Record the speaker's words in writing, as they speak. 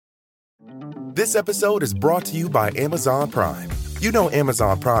This episode is brought to you by Amazon Prime. You know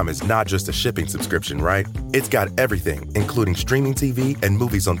Amazon Prime is not just a shipping subscription, right? It's got everything, including streaming TV and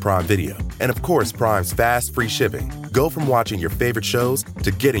movies on Prime Video. And of course, Prime's fast, free shipping. Go from watching your favorite shows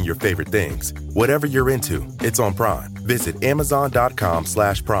to getting your favorite things. Whatever you're into, it's on Prime. Visit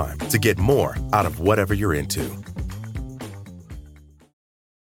Amazon.com/Prime to get more out of whatever you're into.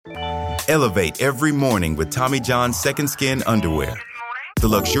 Elevate every morning with Tommy John's Second Skin underwear. The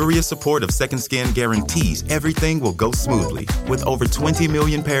luxurious support of Second Skin guarantees everything will go smoothly. With over 20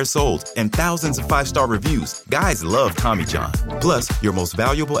 million pairs sold and thousands of 5-star reviews, guys love Tommy John. Plus, your most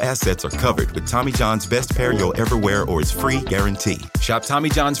valuable assets are covered with Tommy John's best pair you'll ever wear or its free guarantee. Shop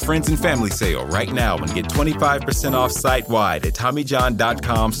Tommy John's Friends and Family Sale right now and get 25% off site-wide at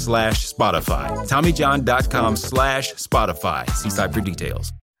TommyJohn.com/Spotify. TommyJohn.com/Spotify. See site for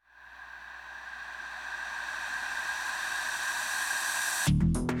details.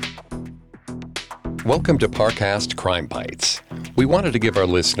 Welcome to Parcast Crime Bites. We wanted to give our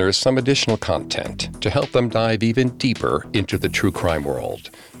listeners some additional content to help them dive even deeper into the true crime world.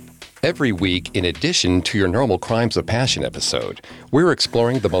 Every week, in addition to your normal Crimes of Passion episode, we're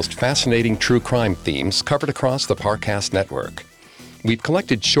exploring the most fascinating true crime themes covered across the Parcast network. We've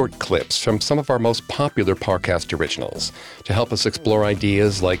collected short clips from some of our most popular Parcast originals to help us explore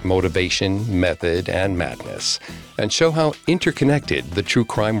ideas like motivation, method, and madness, and show how interconnected the true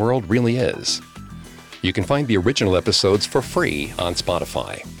crime world really is. You can find the original episodes for free on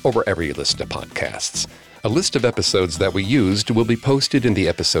Spotify or wherever you listen to podcasts. A list of episodes that we used will be posted in the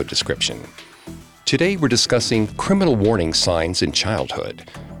episode description. Today we're discussing criminal warning signs in childhood,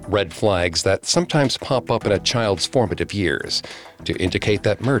 red flags that sometimes pop up in a child's formative years to indicate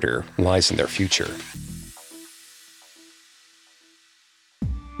that murder lies in their future.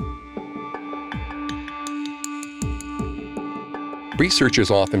 Researchers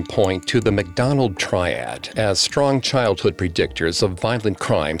often point to the McDonald Triad as strong childhood predictors of violent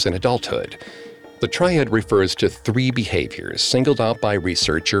crimes in adulthood. The triad refers to 3 behaviors singled out by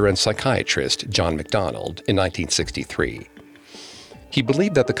researcher and psychiatrist John McDonald in 1963. He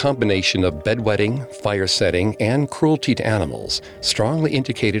believed that the combination of bedwetting, fire setting, and cruelty to animals strongly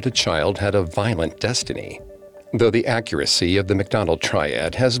indicated a child had a violent destiny. Though the accuracy of the McDonald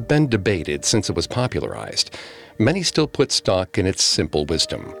Triad has been debated since it was popularized, many still put stock in its simple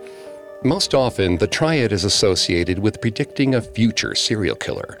wisdom. Most often, the triad is associated with predicting a future serial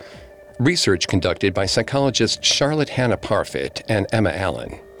killer. Research conducted by psychologists Charlotte Hannah Parfit and Emma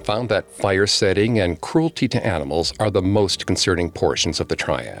Allen found that fire setting and cruelty to animals are the most concerning portions of the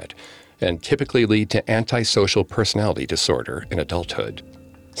triad, and typically lead to antisocial personality disorder in adulthood.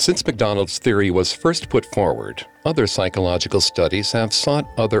 Since McDonald's theory was first put forward, other psychological studies have sought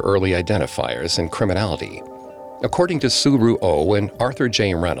other early identifiers in criminality. According to Suru Oh and Arthur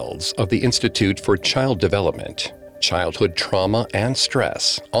J. Reynolds of the Institute for Child Development, childhood trauma and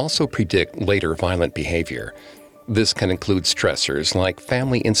stress also predict later violent behavior. This can include stressors like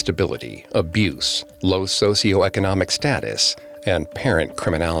family instability, abuse, low socioeconomic status, and parent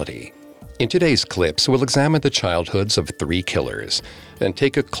criminality. In today's clips, we'll examine the childhoods of 3 killers and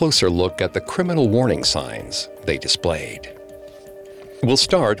take a closer look at the criminal warning signs they displayed. We'll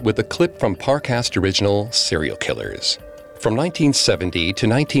start with a clip from Parcast original Serial Killers. From 1970 to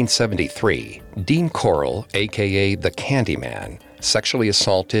 1973, Dean Corll, a.k.a. the Candyman, sexually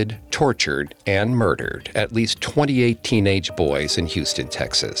assaulted, tortured, and murdered at least 28 teenage boys in Houston,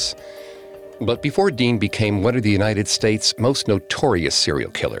 Texas. But before Dean became one of the United States' most notorious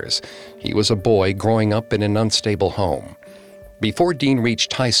serial killers, he was a boy growing up in an unstable home. Before Dean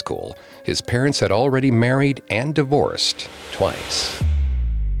reached high school, his parents had already married and divorced twice.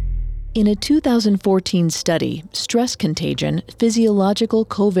 In a 2014 study, Stress Contagion, Physiological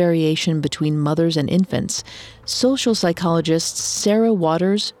Covariation Between Mothers and Infants, social psychologists Sarah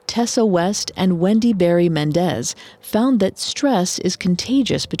Waters, Tessa West, and Wendy Berry Mendez found that stress is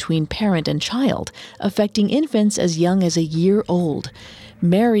contagious between parent and child, affecting infants as young as a year old.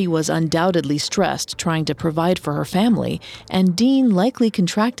 Mary was undoubtedly stressed trying to provide for her family, and Dean likely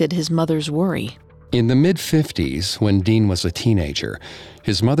contracted his mother's worry. In the mid-50s, when Dean was a teenager,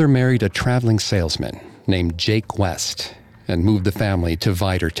 his mother married a traveling salesman named Jake West and moved the family to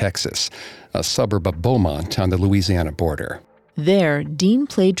Vidor, Texas, a suburb of Beaumont on the Louisiana border. There, Dean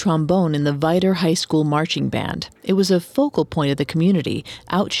played trombone in the Vidor High School marching band. It was a focal point of the community,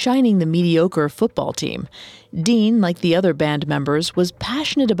 outshining the mediocre football team. Dean, like the other band members, was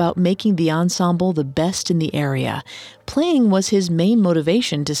passionate about making the ensemble the best in the area. Playing was his main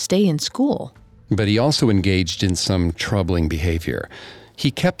motivation to stay in school. But he also engaged in some troubling behavior. He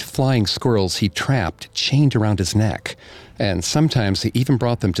kept flying squirrels he trapped chained around his neck and sometimes he even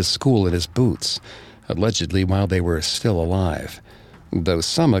brought them to school in his boots, allegedly while they were still alive, though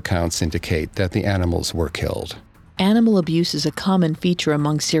some accounts indicate that the animals were killed. Animal abuse is a common feature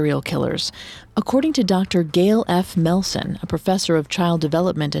among serial killers. According to Dr. Gail F. Melson, a professor of child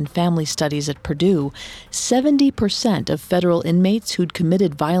development and family studies at Purdue, 70% of federal inmates who'd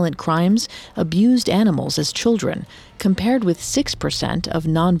committed violent crimes abused animals as children, compared with 6% of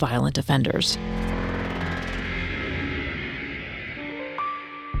nonviolent offenders.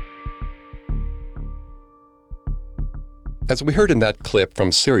 As we heard in that clip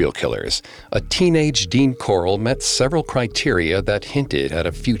from Serial Killers, a teenage Dean Corll met several criteria that hinted at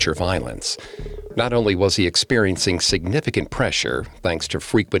a future violence. Not only was he experiencing significant pressure, thanks to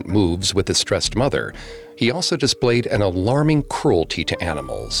frequent moves with his stressed mother, he also displayed an alarming cruelty to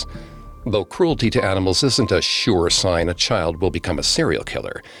animals. Though cruelty to animals isn't a sure sign a child will become a serial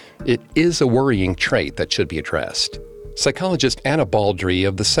killer, it is a worrying trait that should be addressed. Psychologist Anna Baldry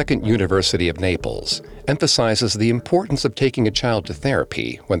of the Second University of Naples emphasizes the importance of taking a child to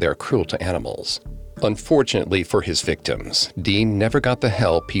therapy when they're cruel to animals. Unfortunately for his victims, Dean never got the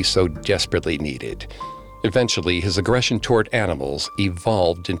help he so desperately needed. Eventually, his aggression toward animals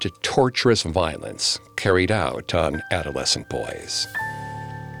evolved into torturous violence carried out on adolescent boys.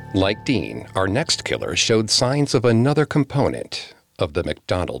 Like Dean, our next killer showed signs of another component of the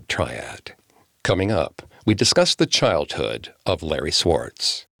McDonald triad. Coming up, we discuss the childhood of Larry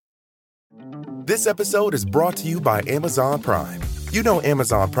Swartz. This episode is brought to you by Amazon Prime. You know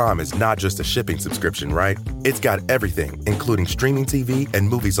Amazon Prime is not just a shipping subscription, right? It's got everything, including streaming TV and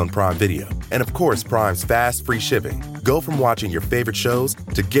movies on Prime Video. And of course, Prime's fast, free shipping. Go from watching your favorite shows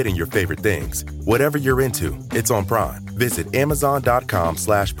to getting your favorite things. Whatever you're into, it's on Prime. Visit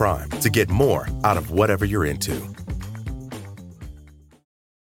Amazon.com/Prime to get more out of whatever you're into.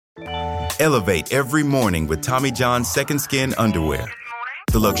 Elevate every morning with Tommy John's Second Skin underwear.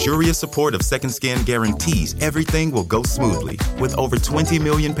 The luxurious support of Second Skin guarantees everything will go smoothly. With over 20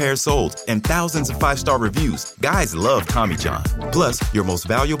 million pairs sold and thousands of 5-star reviews, guys love Tommy John. Plus, your most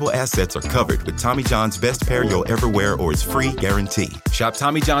valuable assets are covered with Tommy John's best pair you'll ever wear or its free guarantee. Shop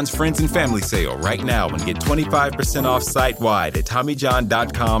Tommy John's Friends and Family Sale right now and get 25% off site-wide at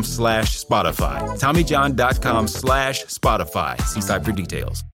TommyJohn.com/Spotify. TommyJohn.com/Spotify. See site for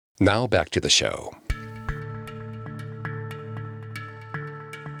details. Now back to the show.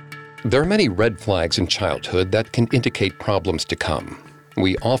 There are many red flags in childhood that can indicate problems to come.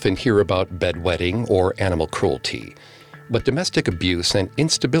 We often hear about bedwetting or animal cruelty, but domestic abuse and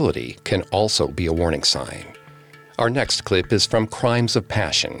instability can also be a warning sign. Our next clip is from Crimes of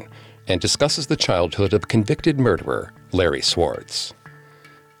Passion and discusses the childhood of convicted murderer Larry Swartz.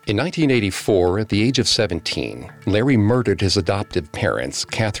 In 1984, at the age of 17, Larry murdered his adoptive parents,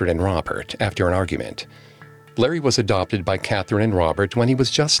 Catherine and Robert, after an argument. Larry was adopted by Catherine and Robert when he was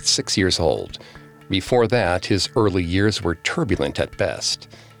just 6 years old. Before that, his early years were turbulent at best.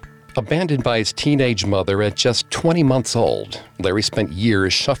 Abandoned by his teenage mother at just 20 months old, Larry spent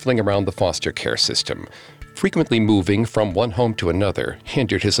years shuffling around the foster care system. Frequently moving from one home to another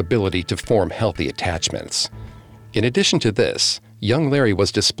hindered his ability to form healthy attachments. In addition to this, young Larry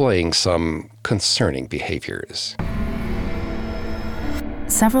was displaying some concerning behaviors.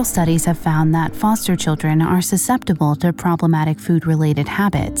 Several studies have found that foster children are susceptible to problematic food-related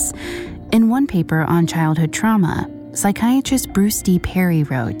habits. In one paper on childhood trauma, psychiatrist Bruce D. Perry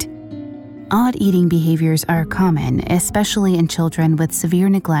wrote, "Odd eating behaviors are common, especially in children with severe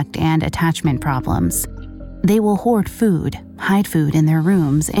neglect and attachment problems. They will hoard food, hide food in their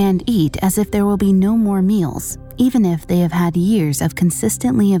rooms, and eat as if there will be no more meals, even if they have had years of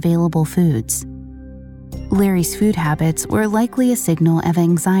consistently available foods." Larry's food habits were likely a signal of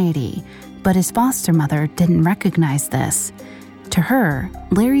anxiety, but his foster mother didn't recognize this. To her,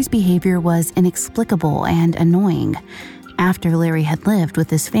 Larry's behavior was inexplicable and annoying. After Larry had lived with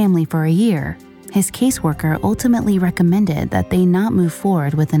his family for a year, his caseworker ultimately recommended that they not move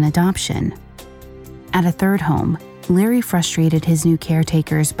forward with an adoption. At a third home, Larry frustrated his new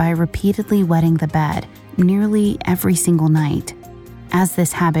caretakers by repeatedly wetting the bed nearly every single night. As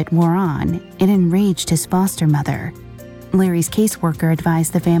this habit wore on, it enraged his foster mother. Larry's caseworker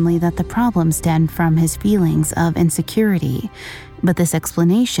advised the family that the problem stemmed from his feelings of insecurity, but this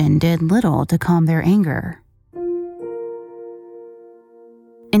explanation did little to calm their anger.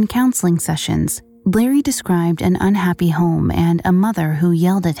 In counseling sessions, Larry described an unhappy home and a mother who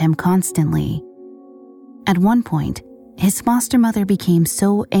yelled at him constantly. At one point, his foster mother became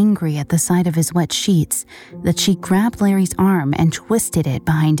so angry at the sight of his wet sheets that she grabbed Larry's arm and twisted it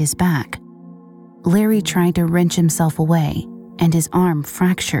behind his back. Larry tried to wrench himself away, and his arm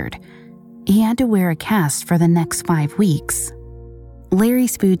fractured. He had to wear a cast for the next 5 weeks.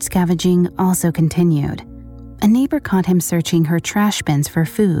 Larry's food scavenging also continued. A neighbor caught him searching her trash bins for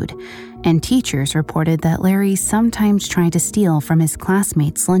food, and teachers reported that Larry sometimes tried to steal from his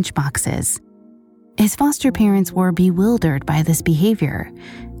classmates' lunchboxes. His foster parents were bewildered by this behavior.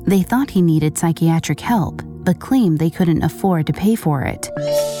 They thought he needed psychiatric help, but claimed they couldn't afford to pay for it.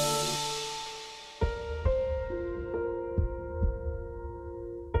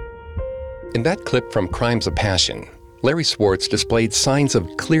 In that clip from Crimes of Passion, Larry Swartz displayed signs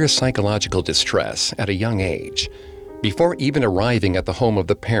of clear psychological distress at a young age. Before even arriving at the home of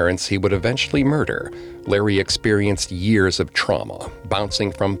the parents he would eventually murder, Larry experienced years of trauma,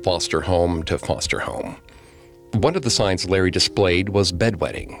 bouncing from foster home to foster home. One of the signs Larry displayed was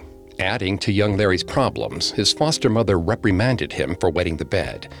bedwetting. Adding to young Larry's problems, his foster mother reprimanded him for wetting the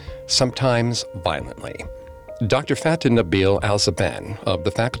bed, sometimes violently. Dr. Fatin Nabil Al-Zaban of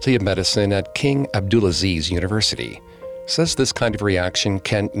the Faculty of Medicine at King Abdulaziz University says this kind of reaction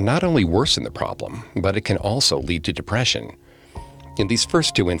can not only worsen the problem, but it can also lead to depression. In these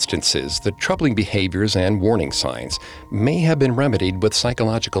first two instances, the troubling behaviors and warning signs may have been remedied with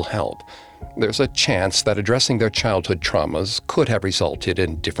psychological help. There's a chance that addressing their childhood traumas could have resulted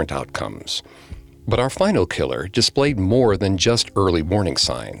in different outcomes. But our final killer displayed more than just early warning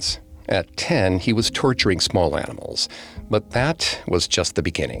signs. At 10, he was torturing small animals, but that was just the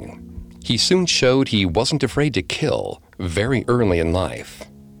beginning. He soon showed he wasn't afraid to kill very early in life.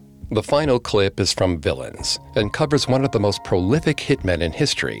 The final clip is from Villains and covers one of the most prolific hitmen in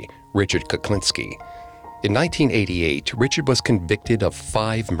history, Richard Kuklinski. In 1988, Richard was convicted of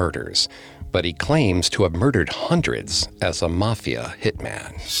 5 murders, but he claims to have murdered hundreds as a mafia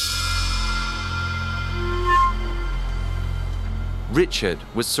hitman. Richard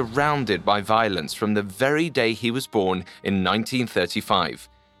was surrounded by violence from the very day he was born in 1935.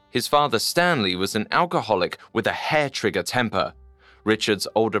 His father Stanley was an alcoholic with a hair-trigger temper. Richard's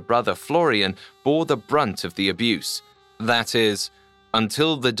older brother Florian bore the brunt of the abuse. That is,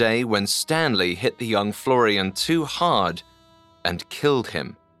 until the day when Stanley hit the young Florian too hard and killed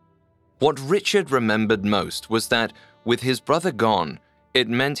him. What Richard remembered most was that, with his brother gone, it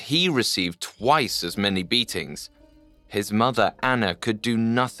meant he received twice as many beatings. His mother, Anna, could do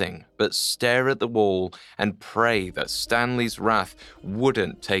nothing but stare at the wall and pray that Stanley's wrath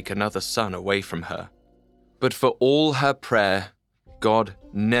wouldn't take another son away from her. But for all her prayer, God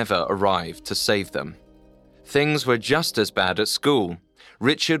never arrived to save them. Things were just as bad at school.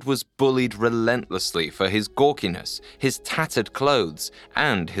 Richard was bullied relentlessly for his gawkiness, his tattered clothes,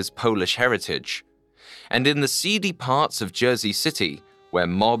 and his Polish heritage. And in the seedy parts of Jersey City, where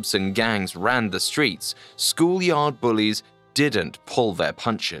mobs and gangs ran the streets, schoolyard bullies didn't pull their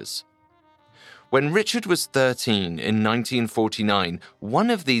punches. When Richard was 13 in 1949, one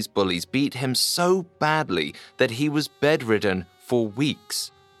of these bullies beat him so badly that he was bedridden for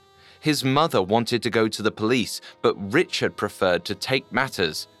weeks. His mother wanted to go to the police, but Richard preferred to take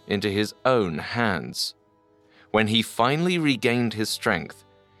matters into his own hands. When he finally regained his strength,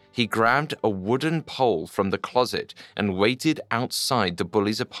 he grabbed a wooden pole from the closet and waited outside the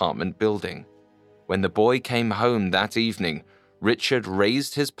bully's apartment building. When the boy came home that evening, Richard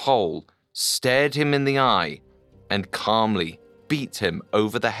raised his pole, stared him in the eye, and calmly beat him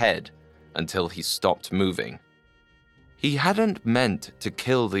over the head until he stopped moving. He hadn't meant to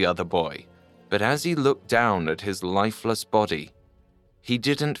kill the other boy, but as he looked down at his lifeless body, he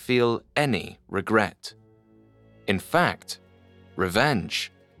didn't feel any regret. In fact,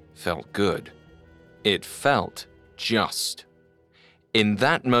 revenge felt good. It felt just. In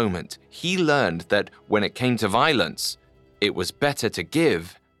that moment, he learned that when it came to violence, it was better to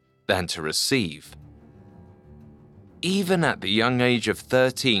give than to receive. Even at the young age of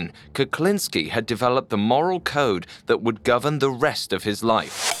 13, Kuklinski had developed the moral code that would govern the rest of his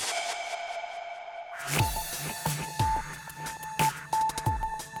life.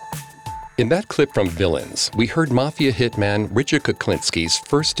 In that clip from Villains, we heard mafia hitman Richard Kuklinski's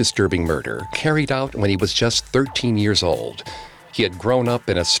first disturbing murder carried out when he was just 13 years old. He had grown up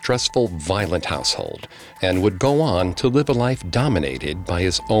in a stressful, violent household and would go on to live a life dominated by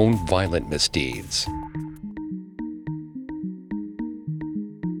his own violent misdeeds.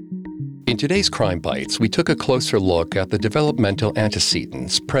 In today's Crime Bites, we took a closer look at the developmental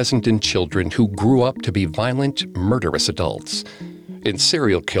antecedents present in children who grew up to be violent, murderous adults. In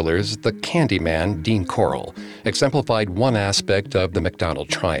Serial Killers, the Candyman, Dean Corll, exemplified one aspect of the McDonald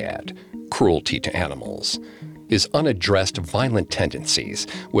triad, cruelty to animals. His unaddressed violent tendencies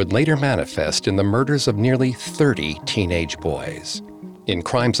would later manifest in the murders of nearly 30 teenage boys. In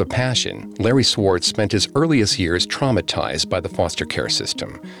Crimes of Passion, Larry Swartz spent his earliest years traumatized by the foster care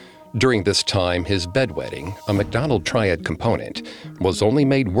system. During this time, his bedwetting, a McDonald triad component, was only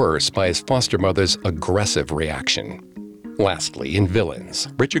made worse by his foster mother's aggressive reaction. Lastly, in Villains,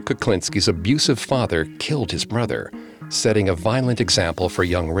 Richard Kuklinski's abusive father killed his brother, setting a violent example for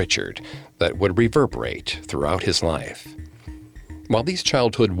young Richard that would reverberate throughout his life. While these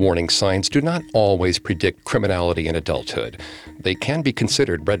childhood warning signs do not always predict criminality in adulthood, they can be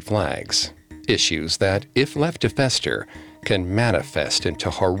considered red flags, issues that, if left to fester, can manifest into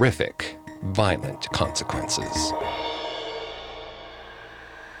horrific, violent consequences.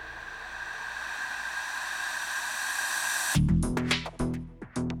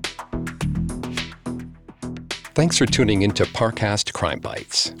 Thanks for tuning into Parcast Crime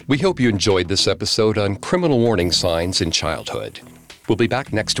Bites. We hope you enjoyed this episode on criminal warning signs in childhood. We'll be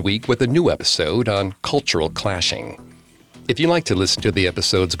back next week with a new episode on cultural clashing. If you'd like to listen to the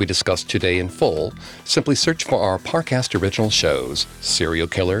episodes we discussed today in full, simply search for our Parcast original shows, Serial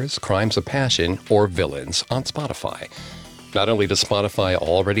Killers, Crimes of Passion, or Villains on Spotify. Not only does Spotify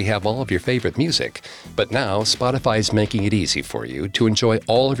already have all of your favorite music, but now Spotify is making it easy for you to enjoy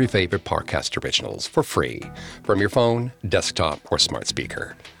all of your favorite Parcast originals for free from your phone, desktop, or smart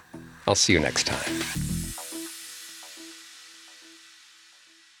speaker. I'll see you next time.